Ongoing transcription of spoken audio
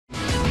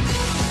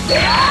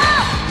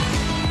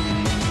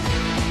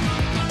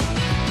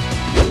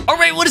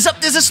Alright, what is up?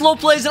 This is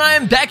SLOplays, and I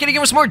am back again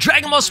with some more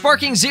Dragon Ball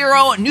Sparking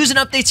Zero news and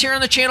updates here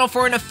on the channel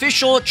for an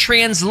official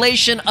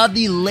translation of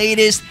the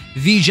latest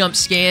V-Jump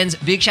scans.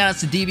 Big shoutouts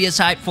to DBS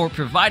Hype for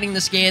providing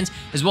the scans,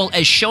 as well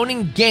as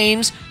Shonen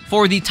Games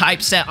for the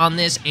typeset on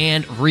this,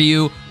 and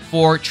Ryu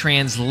for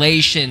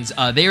translations.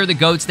 They are the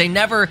GOATs. They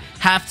never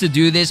have to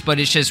do this, but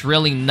it's just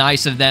really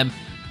nice of them,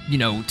 you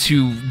know,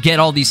 to get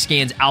all these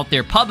scans out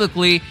there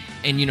publicly.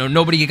 And, you know,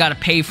 nobody got to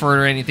pay for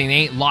it or anything. They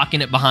ain't locking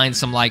it behind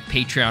some, like,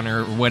 Patreon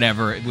or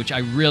whatever, which I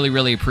really,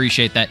 really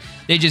appreciate that.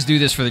 They just do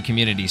this for the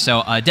community.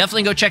 So,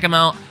 definitely go check them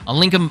out. I'll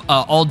link them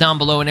all down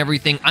below and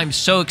everything. I'm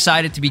so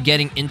excited to be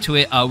getting into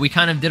it. We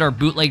kind of did our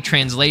bootleg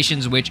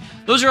translations, which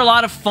those are a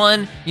lot of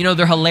fun. You know,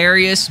 they're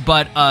hilarious,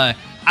 but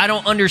I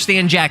don't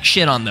understand jack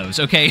shit on those,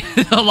 okay?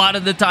 A lot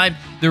of the time,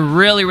 they're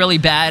really, really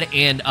bad,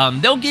 and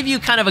they'll give you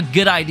kind of a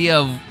good idea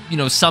of, you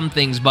know, some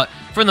things, but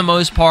for the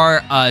most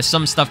part,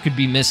 some stuff could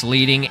be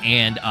misleading,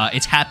 and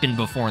it's happened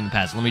before in the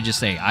past. Let me just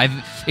say, I've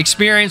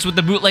experienced with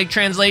the bootleg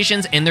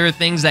translations, and there are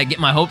things that get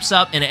my hopes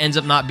up, and it ends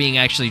up not being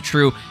actually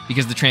true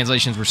because the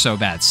translations were so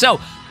bad.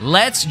 So,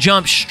 let's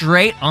jump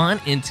straight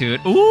on into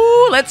it.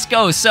 Ooh, let's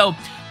go. So,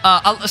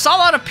 I saw a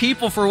lot of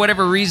people, for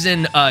whatever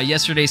reason,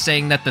 yesterday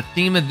saying that the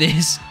theme of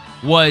this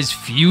was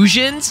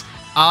fusions.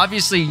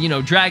 Obviously, you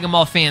know, Dragon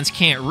Ball fans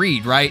can't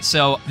read, right?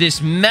 So this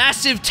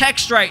massive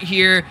text right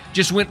here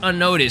just went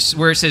unnoticed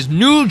where it says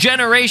New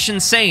Generation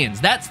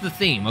Saiyans. That's the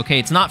theme, okay?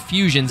 It's not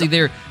fusions.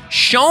 They're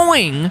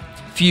showing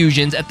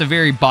fusions at the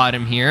very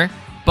bottom here,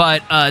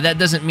 but that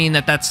doesn't mean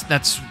that that's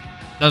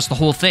the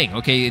whole thing,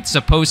 okay? It's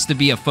supposed to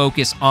be a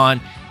focus on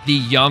the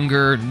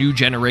younger new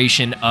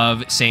generation of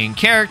Saiyan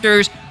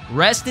characters.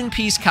 Rest in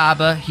peace,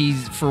 Kaba.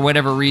 He's, for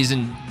whatever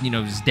reason, you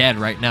know, is dead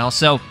right now.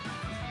 So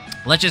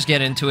let's just get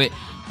into it.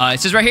 It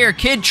says right here,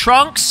 Kid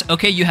Trunks.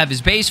 Okay, you have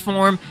his base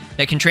form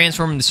that can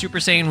transform into Super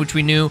Saiyan, which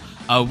we knew.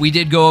 We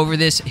did go over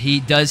this.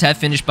 He does have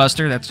Finish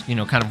Buster. That's, you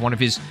know, kind of one of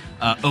his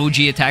OG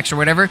attacks or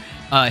whatever.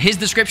 His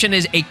description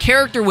is a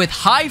character with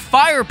high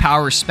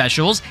firepower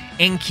specials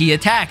and key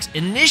attacks.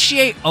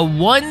 Initiate a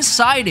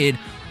one-sided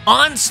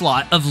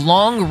onslaught of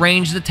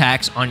long-ranged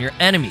attacks on your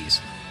enemies.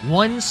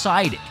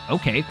 One-sided.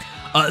 Okay.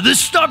 The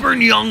stubborn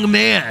young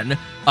man,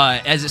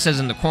 as it says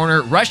in the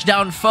corner, rush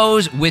down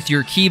foes with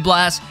your Ki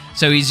Blast.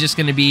 So he's just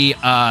going to be,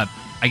 I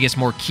guess,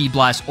 more Ki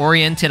Blast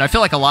oriented. I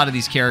feel like a lot of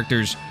these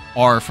characters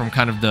are from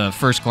kind of the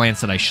first glance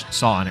that I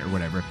saw on it or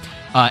whatever.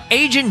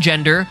 Age and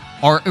gender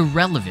are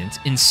irrelevant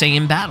in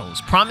Saiyan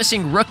battles.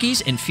 Promising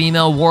rookies and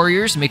female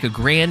warriors make a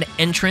grand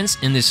entrance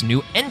in this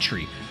new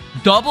entry.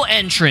 Double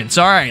entrance.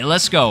 All right,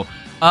 let's go.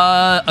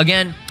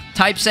 Again,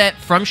 typeset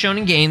from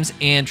Shonen Games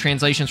and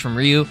translations from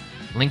Ryu.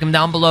 Link them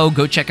down below.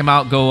 Go check them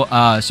out. Go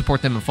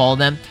support them and follow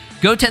them.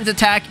 Goten's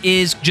attack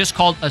is just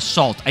called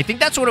Assault. I think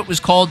that's what it was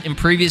called in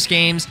previous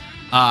games.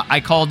 I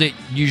called it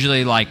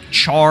usually like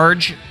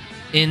Charge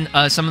in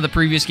some of the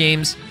previous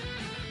games.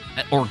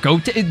 Or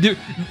Goten.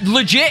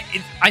 Legit,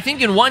 I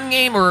think in one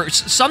game or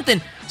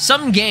something,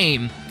 some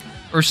game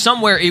or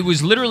somewhere, it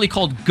was literally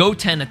called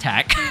Goten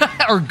Attack.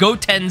 Or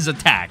Goten's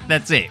Attack.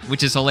 That's it,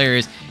 which is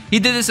hilarious. He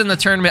did this in the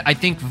tournament, I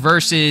think,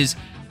 versus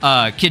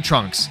Kid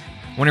Trunks.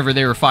 Whenever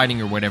they were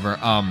fighting or whatever.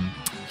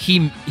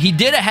 He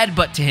did a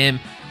headbutt to him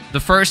the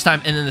first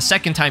time, and then the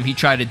second time he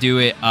tried to do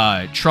it,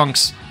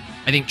 Trunks,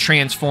 I think,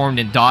 transformed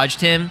and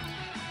dodged him.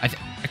 I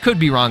could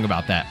be wrong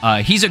about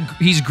that.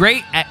 He's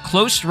great at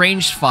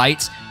close-range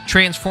fights.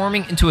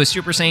 Transforming into a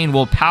Super Saiyan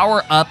will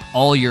power up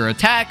all your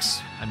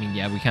attacks. I mean,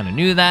 yeah, we kind of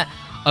knew that.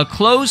 A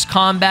close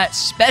combat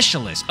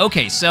specialist.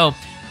 Okay, so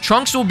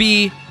Trunks will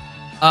be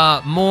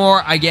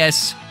more, I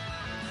guess,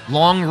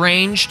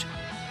 long-ranged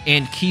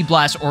and Ki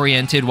Blast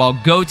oriented, while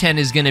Goten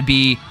is going to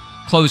be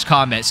close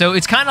combat. So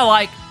it's kind of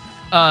like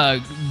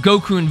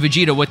Goku and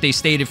Vegeta, what they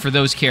stated for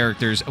those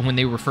characters when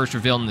they were first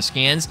revealed in the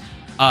scans.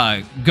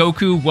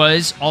 Goku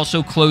was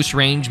also close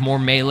range, more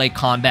melee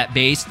combat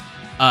based,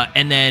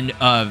 and then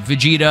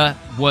Vegeta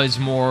was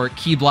more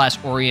Ki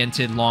Blast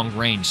oriented, long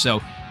range.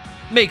 So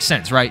makes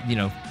sense, right? You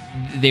know,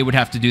 they would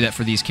have to do that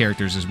for these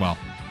characters as well.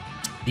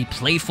 The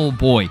Playful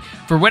Boy.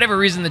 For whatever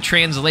reason, the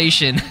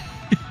translation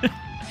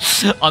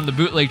on the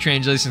bootleg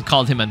translation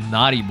called him a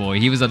naughty boy.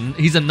 He's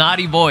a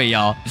naughty boy,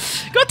 y'all.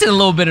 Got to a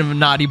little bit of a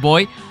naughty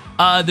boy.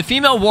 The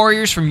female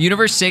warriors from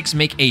Universe 6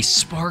 make a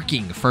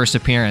sparking first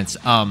appearance.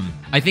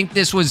 I think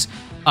this was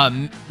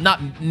not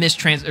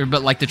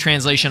but like the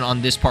translation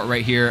on this part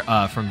right here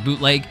from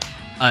bootleg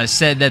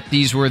said that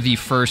these were the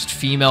first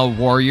female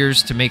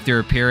warriors to make their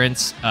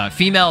appearance,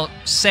 female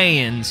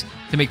Saiyans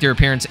to make their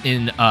appearance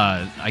in,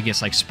 I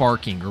guess, like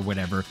sparking or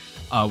whatever,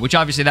 which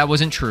obviously that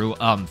wasn't true.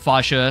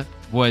 Fasha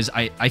was,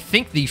 I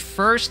think, the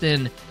first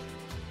in...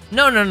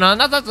 No,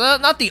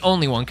 not the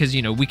only one, because,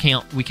 you know, we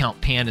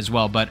count Pan as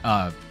well, but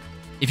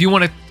if you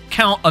want to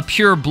count a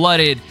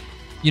pure-blooded,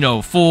 you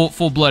know,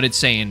 full-blooded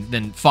Saiyan,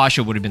 then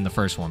Fasha would have been the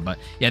first one. But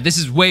yeah, this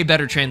is way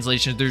better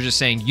translation. They're just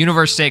saying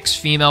Universe 6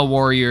 female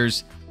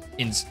warriors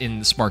in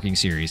the Sparking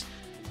series.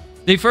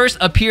 They first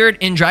appeared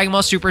in Dragon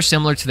Ball Super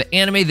similar to the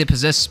anime. They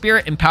possess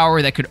spirit and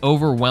power that could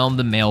overwhelm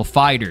the male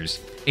fighters.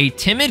 A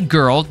timid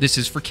girl, this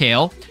is for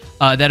Kale,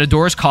 that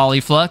adores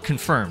Caulifla.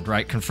 Confirmed,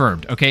 right?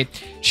 Confirmed, okay?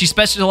 She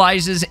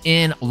specializes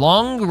in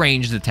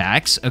long-ranged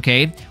attacks,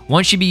 okay?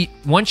 Once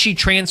she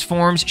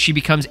transforms, she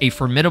becomes a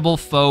formidable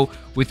foe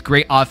with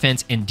great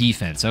offense and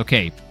defense,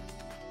 okay?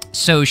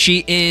 So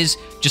she is,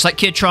 just like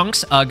Kid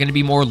Trunks, going to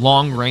be more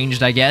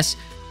long-ranged, I guess.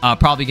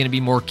 Probably going to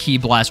be more Ki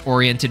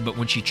Blast-oriented, but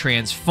when she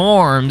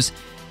transforms,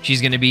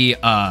 she's going to be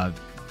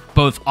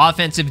both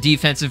offensive,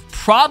 defensive,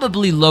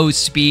 probably low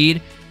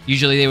speed.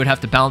 Usually they would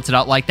have to balance it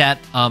out like that.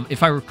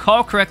 If I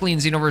recall correctly, in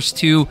Xenoverse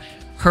 2,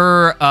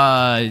 her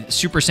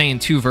Super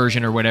Saiyan 2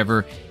 version or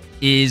whatever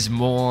is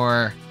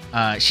more...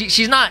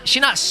 she's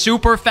not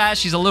super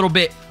fast. She's a little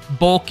bit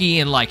bulky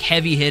and like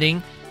heavy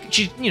hitting.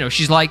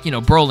 She's like,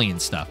 Broly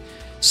and stuff.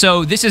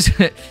 So this is,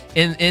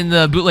 in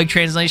the bootleg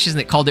translations,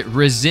 they called it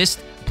Resist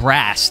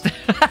Blast.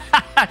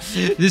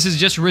 This is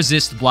just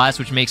Resist Blast,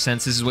 which makes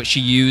sense. This is what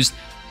she used.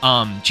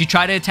 She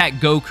tried to attack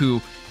Goku,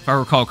 if I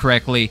recall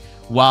correctly,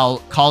 while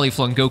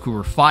Caulifla and Goku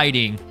were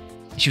fighting.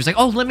 She was like,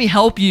 oh, let me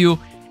help you.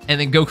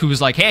 And then Goku was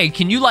like, hey,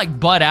 can you like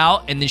butt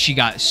out? And then she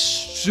got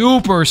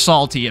super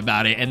salty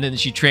about it. And then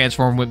she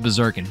transformed with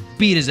Berserk and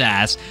beat his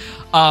ass.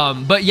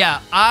 But yeah,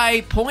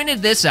 I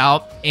pointed this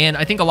out, and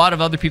I think a lot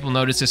of other people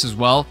noticed this as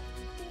well.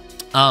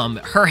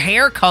 Her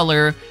hair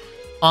color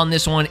on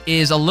this one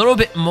is a little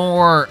bit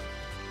more,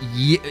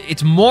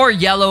 it's more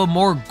yellow,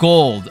 more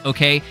gold,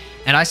 okay?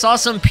 And I saw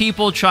some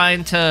people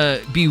trying to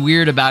be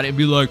weird about it and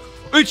be like,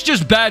 it's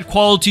just bad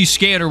quality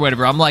scan or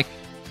whatever. I'm like,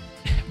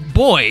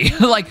 boy,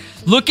 like,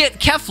 look at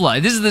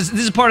Kefla. This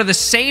is part of the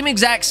same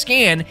exact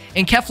scan,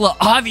 and Kefla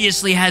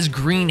obviously has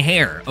green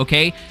hair,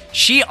 okay?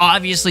 She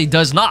obviously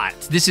does not.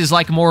 This is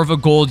like more of a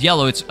gold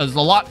yellow. It's a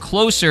lot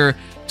closer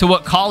to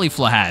what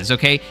Caulifla has,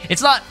 okay?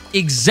 It's not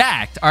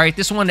exact, all right?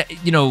 This one,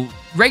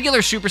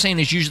 regular Super Saiyan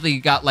has usually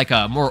got like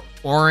a more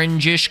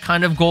orangish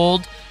kind of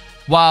gold,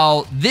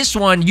 while this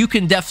one, you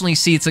can definitely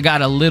see it's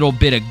got a little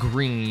bit of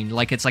green,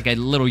 like it's like a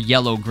little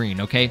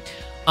yellow-green, okay?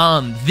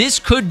 This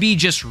could be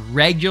just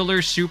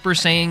regular Super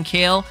Saiyan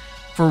Kale.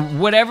 For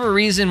whatever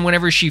reason,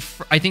 whenever she,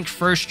 I think,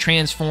 first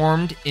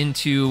transformed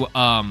into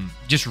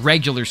just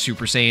regular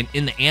Super Saiyan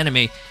in the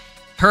anime,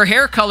 her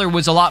hair color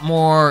was a lot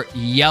more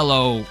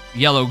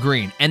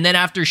yellow-green. And then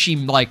after she,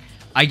 like,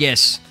 I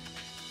guess,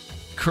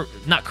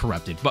 not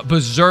corrupted, but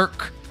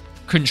Berserk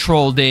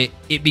controlled it,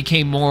 it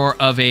became more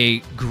of a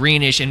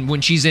greenish. And when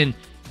she's in,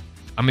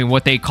 I mean,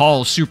 what they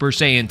call Super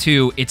Saiyan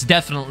 2, it's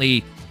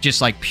definitely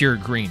just like pure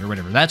green or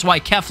whatever. That's why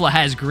Kefla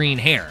has green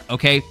hair,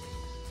 okay?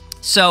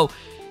 So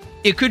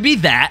it could be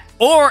that,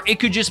 or it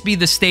could just be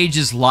the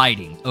stage's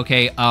lighting,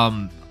 okay?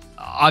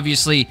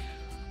 Obviously,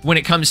 when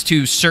it comes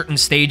to certain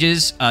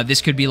stages, this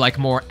could be like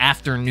more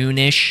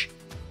afternoonish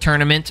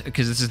tournament,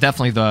 because this is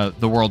definitely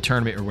the world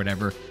tournament or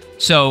whatever.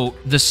 So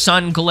the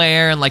sun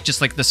glare and like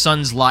just like the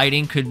sun's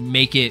lighting could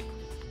make it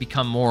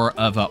become more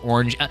of a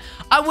orange.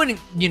 I wouldn't,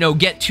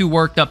 get too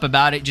worked up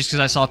about it just because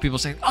I saw people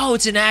saying, oh,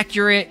 it's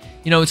inaccurate.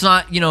 It's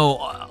not,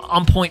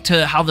 on point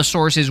to how the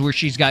source is where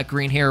she's got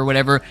green hair or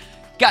whatever.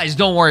 Guys,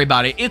 don't worry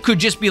about it. It could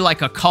just be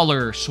like a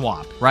color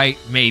swap, right?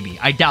 Maybe.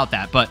 I doubt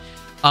that, but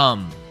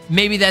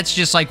maybe that's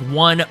just like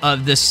one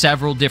of the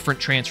several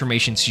different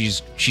transformations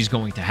she's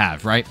going to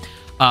have, right?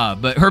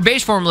 But her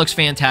base form looks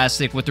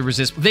fantastic with the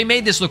resist. They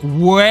made this look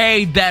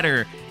way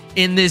better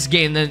in this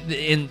game than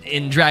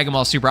in Dragon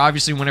Ball Super.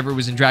 Obviously, whenever it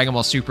was in Dragon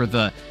Ball Super,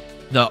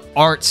 the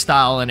art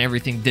style and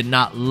everything did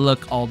not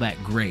look all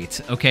that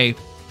great, okay?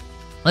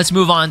 Let's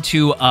move on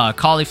to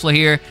Caulifla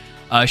here.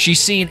 She's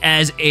seen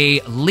as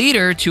a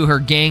leader to her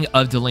gang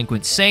of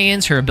delinquent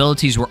Saiyans. Her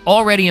abilities were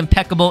already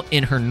impeccable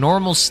in her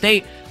normal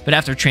state, but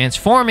after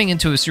transforming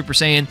into a Super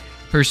Saiyan,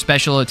 her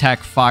special attack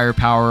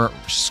firepower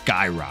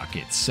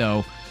skyrockets.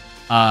 So,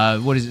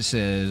 what does it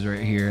says right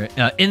here?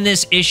 In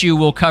this issue,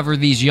 we'll cover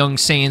these young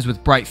Saiyans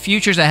with bright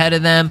futures ahead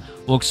of them.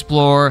 We'll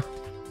explore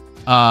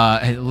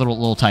a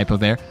little typo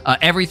there.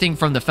 Everything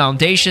from the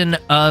foundation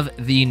of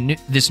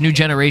this new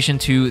generation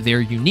to their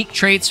unique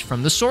traits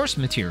from the source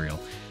material.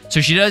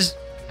 So she does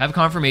have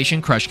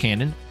confirmation Crush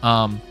Cannon.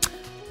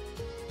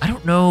 I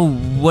don't know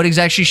what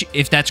exactly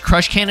if that's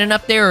Crush Cannon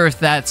up there or if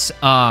that's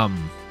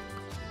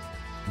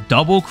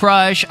Double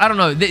Crush. I don't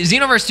know. The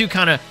Xenoverse 2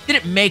 kind of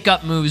didn't make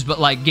up moves, but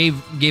like gave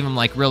him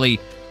like really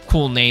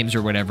cool names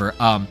or whatever.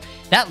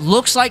 That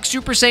looks like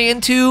Super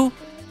Saiyan 2.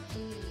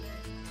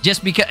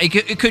 Just because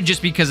it could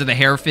just be because of the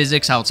hair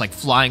physics, how it's like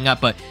flying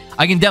up, but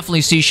I can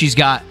definitely see she's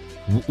got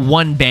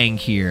one bang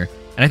here.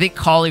 And I think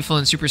Caulifla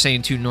in Super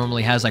Saiyan 2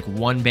 normally has like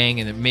one bang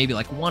and then maybe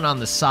like one on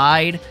the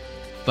side.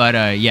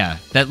 But yeah,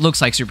 that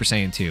looks like Super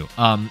Saiyan 2.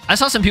 I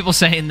saw some people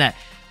saying that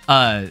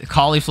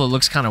Caulifla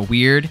looks kind of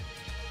weird.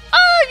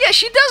 Yeah,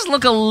 she does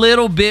look a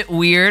little bit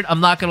weird.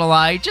 I'm not gonna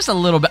lie, just a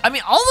little bit. I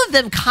mean, all of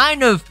them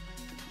kind of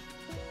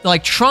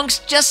like Trunks,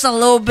 just a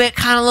little bit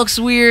kind of looks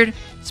weird.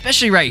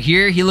 Especially right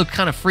here, he looked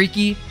kind of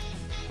freaky.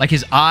 Like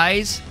his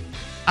eyes.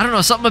 I don't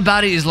know, something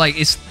about it is like,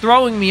 it's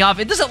throwing me off.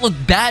 It doesn't look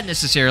bad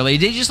necessarily.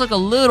 They just look a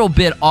little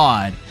bit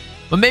odd.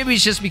 But maybe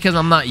it's just because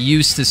I'm not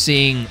used to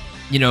seeing,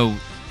 you know,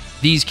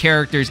 these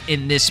characters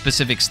in this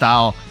specific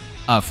style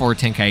for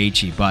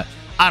Tenkaichi. But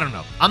I don't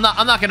know. I'm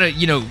not gonna,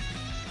 you know,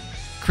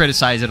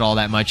 criticize it all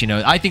that much. You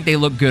know, I think they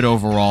look good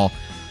overall.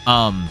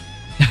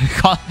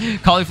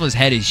 Caulifla's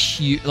head is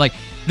huge. Like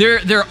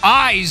their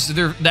eyes,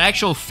 the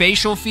actual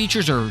facial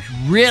features are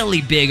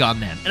really big on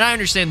them. And I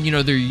understand, you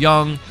know, they're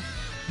young.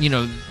 You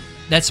know,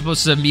 that's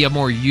supposed to be a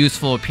more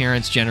youthful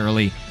appearance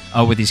generally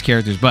with these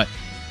characters. But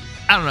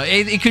I don't know.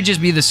 It could just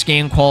be the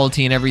scan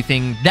quality and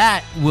everything.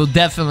 That will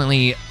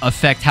definitely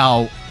affect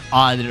how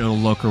odd it'll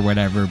look or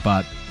whatever.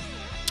 But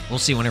we'll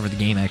see whenever the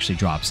game actually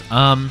drops.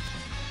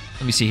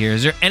 Let me see here.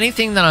 Is there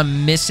anything that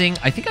I'm missing?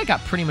 I think I got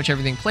pretty much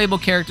everything. Playable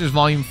characters,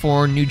 Volume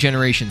 4, New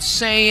Generation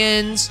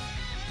Saiyans.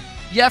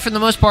 Yeah, for the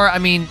most part, I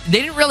mean, they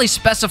didn't really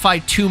specify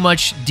too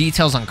much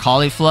details on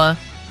Caulifla.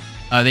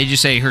 They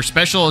just say her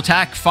special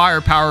attack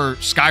firepower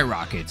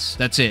skyrockets.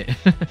 That's it.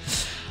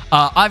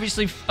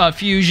 Obviously,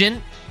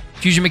 Fusion.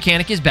 Fusion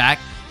mechanic is back.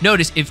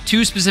 Notice, if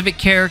 2 specific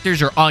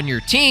characters are on your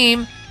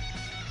team,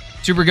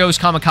 Super Ghost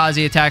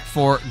Kamikaze attack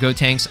for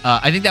Gotenks.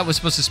 I think that was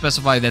supposed to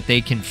specify that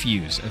they can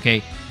fuse,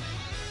 okay?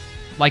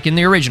 Like in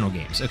the original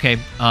games, okay?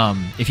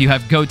 If you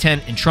have Goten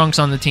and Trunks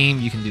on the team,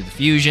 you can do the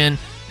fusion.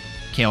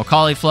 Kale,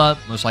 Caulifla,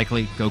 most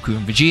likely Goku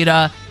and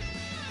Vegeta.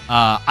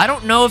 I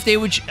don't know if they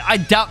would... I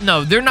doubt...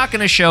 No, they're not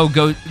going to show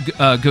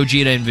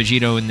Gogeta and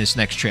Vegeta in this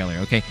next trailer,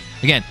 okay?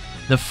 Again,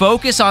 the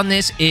focus on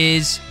this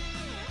is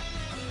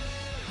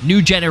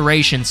New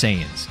Generation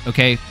Saiyans,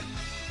 okay?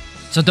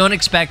 So don't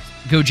expect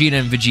Gogeta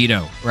and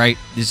Vegeta, right?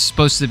 This is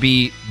supposed to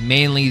be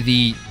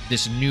mainly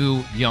this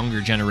new, younger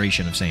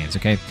generation of Saiyans,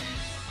 okay?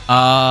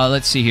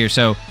 Let's see here.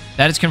 So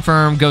that is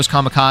confirmed. Ghost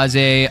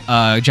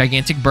Kamikaze,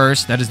 Gigantic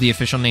Burst. That is the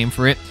official name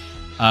for it.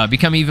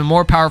 Become even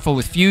more powerful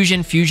with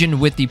Fusion. Fusion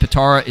with the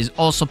Potara is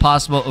also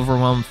possible.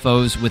 Overwhelm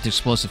foes with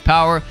explosive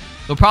power.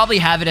 They'll probably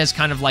have it as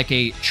kind of like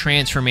a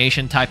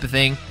transformation type of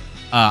thing,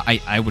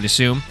 I would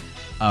assume,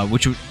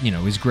 which, you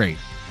know, is great.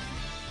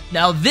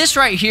 Now, this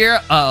right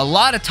here, a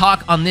lot of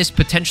talk on this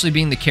potentially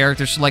being the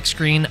character select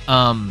screen.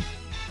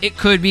 It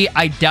could be.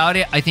 I doubt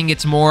it. I think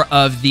it's more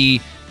of the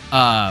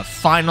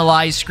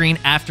finalized screen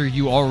after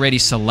you already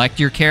select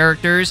your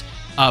characters.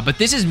 But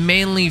this is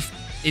mainly,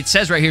 it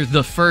says right here,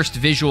 the first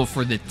visual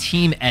for the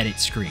team edit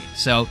screen.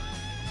 So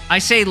I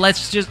say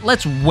let's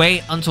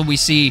wait until we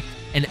see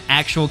an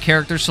actual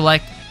character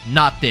select,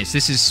 not this.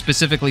 This is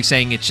specifically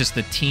saying it's just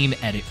the team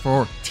edit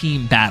for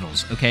team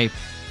battles, okay?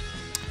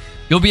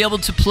 You'll be able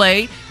to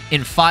play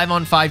in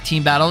 5-on-5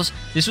 team battles.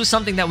 This was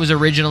something that was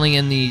originally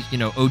in the, you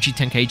know, OG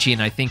Tenkaichi, and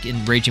I think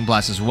in Raging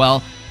Blast as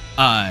well.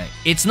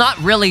 It's not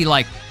really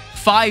like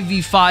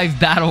 5v5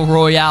 battle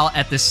royale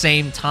at the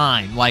same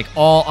time, like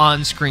all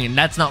on screen.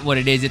 That's not what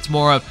it is. It's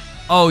more of,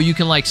 oh, you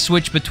can like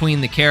switch between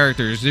the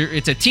characters.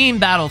 It's a team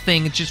battle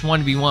thing. It's just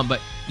 1v1,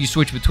 but you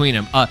switch between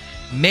them.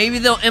 Maybe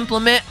they'll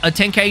implement a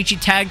Tenkaichi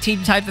tag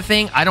team type of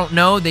thing. I don't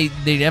know. They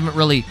haven't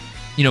really,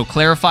 you know,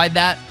 clarified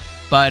that.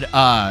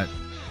 But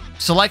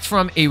select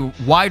from a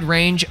wide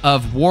range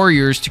of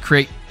warriors to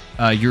create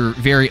your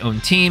very own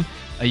team.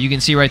 You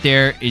can see right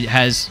there, it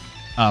has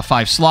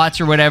 5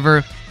 slots or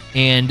whatever.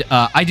 And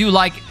I do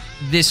like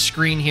this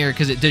screen here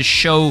because it does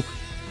show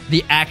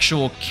the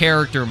actual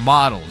character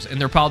models. And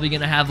they're probably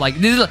going to have like,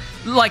 this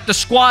is like the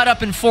squad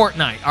up in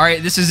Fortnite. All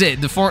right, this is it.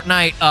 The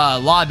Fortnite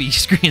lobby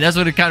screen. That's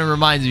what it kind of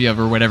reminds me of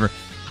or whatever.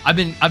 I've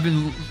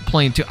been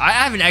playing too. I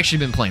haven't actually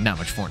been playing that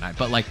much Fortnite,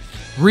 but like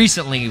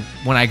recently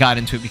when I got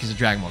into it because of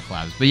Dragon Ball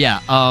collabs. But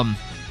yeah,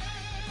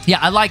 yeah,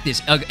 I like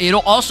this.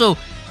 It'll also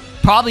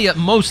probably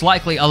most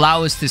likely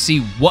allow us to see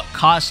what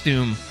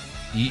costume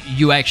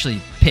you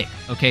actually pick,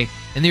 okay?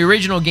 In the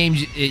original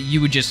games,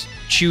 you would just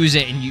choose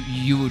it and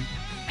you would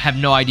have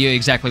no idea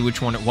exactly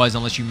which one it was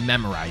unless you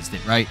memorized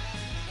it, right?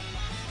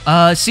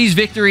 Seize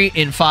victory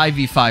in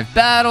 5v5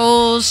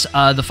 battles.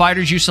 The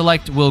fighters you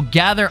select will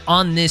gather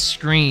on this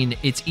screen.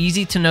 It's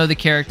easy to know the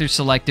characters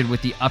selected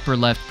with the upper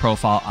left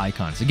profile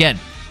icons. Again,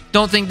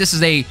 don't think this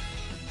is a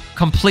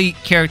complete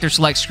character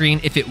select screen.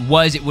 If it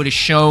was, it would have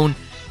shown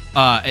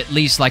at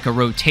least like a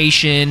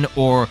rotation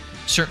or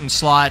certain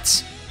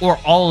slots or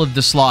all of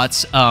the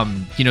slots,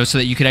 you know, so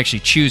that you could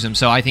actually choose them.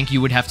 So I think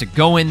you would have to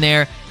go in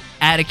there,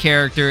 add a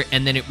character,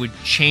 and then it would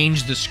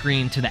change the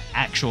screen to the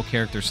actual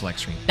character select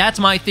screen. That's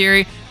my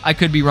theory. I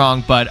could be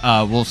wrong, but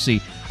we'll see.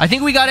 I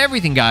think we got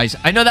everything, guys.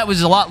 I know that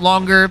was a lot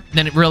longer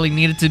than it really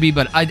needed to be,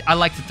 but I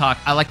like to talk.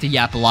 I like to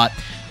yap a lot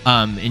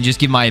and just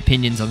give my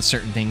opinions on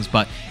certain things.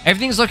 But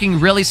everything's looking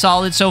really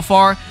solid so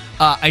far.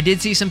 I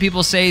did see some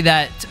people say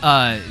that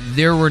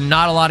there were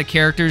not a lot of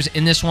characters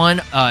in this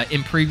one.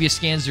 In previous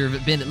scans, there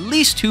have been at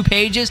least 2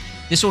 pages.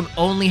 This one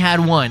only had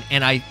 1,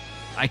 and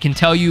I can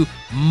tell you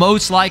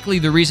most likely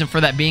the reason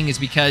for that being is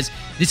because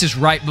this is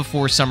right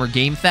before Summer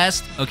Game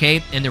Fest,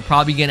 okay? And they're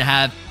probably going to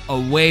have a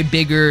way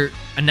bigger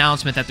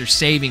announcement that they're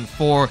saving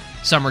for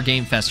Summer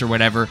Game Fest or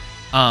whatever.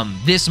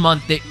 This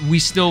month, we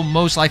still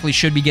most likely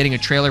should be getting a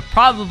trailer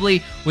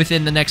probably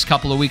within the next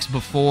couple of weeks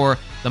before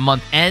the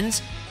month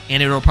ends.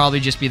 And it'll probably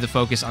just be the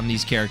focus on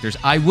these characters.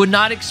 I would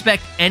not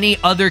expect any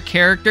other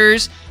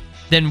characters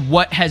than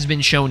what has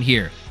been shown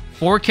here.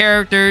 4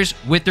 characters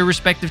with their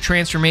respective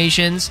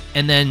transformations,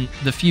 and then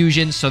the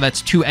fusions, so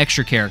that's 2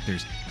 extra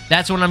characters.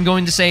 That's what I'm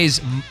going to say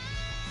is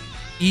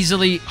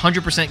easily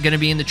 100% going to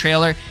be in the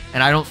trailer,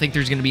 and I don't think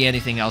there's going to be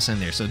anything else in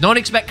there. So don't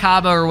expect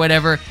Kaba or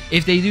whatever.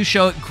 If they do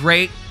show it,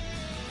 great.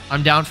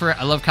 I'm down for it.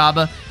 I love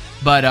Kaba,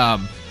 but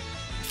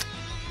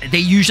they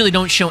usually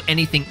don't show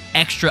anything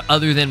extra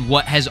other than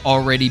what has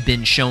already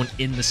been shown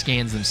in the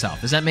scans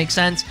themselves. Does that make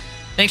sense?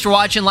 Thanks for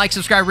watching. Like,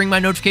 subscribe, ring my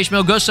notification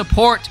bell. Go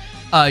support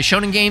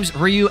Shonen Games,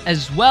 Ryu,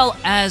 as well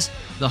as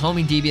the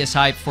homie DBS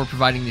Hype for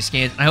providing these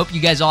scans. I hope you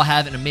guys all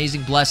have an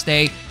amazing, blessed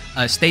day.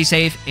 Stay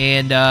safe,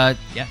 and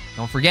yeah,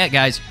 don't forget,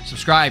 guys,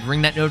 subscribe,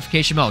 ring that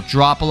notification bell,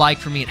 drop a like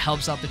for me. It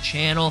helps out the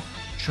channel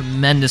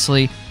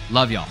tremendously.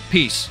 Love y'all.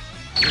 Peace.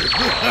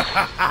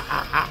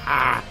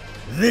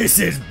 This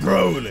is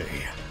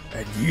Broly,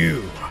 and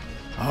you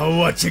are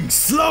watching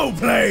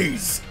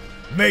SLOplays.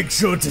 Make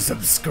sure to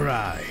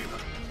subscribe,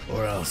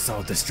 or else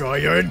I'll destroy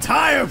your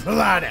entire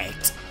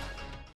planet.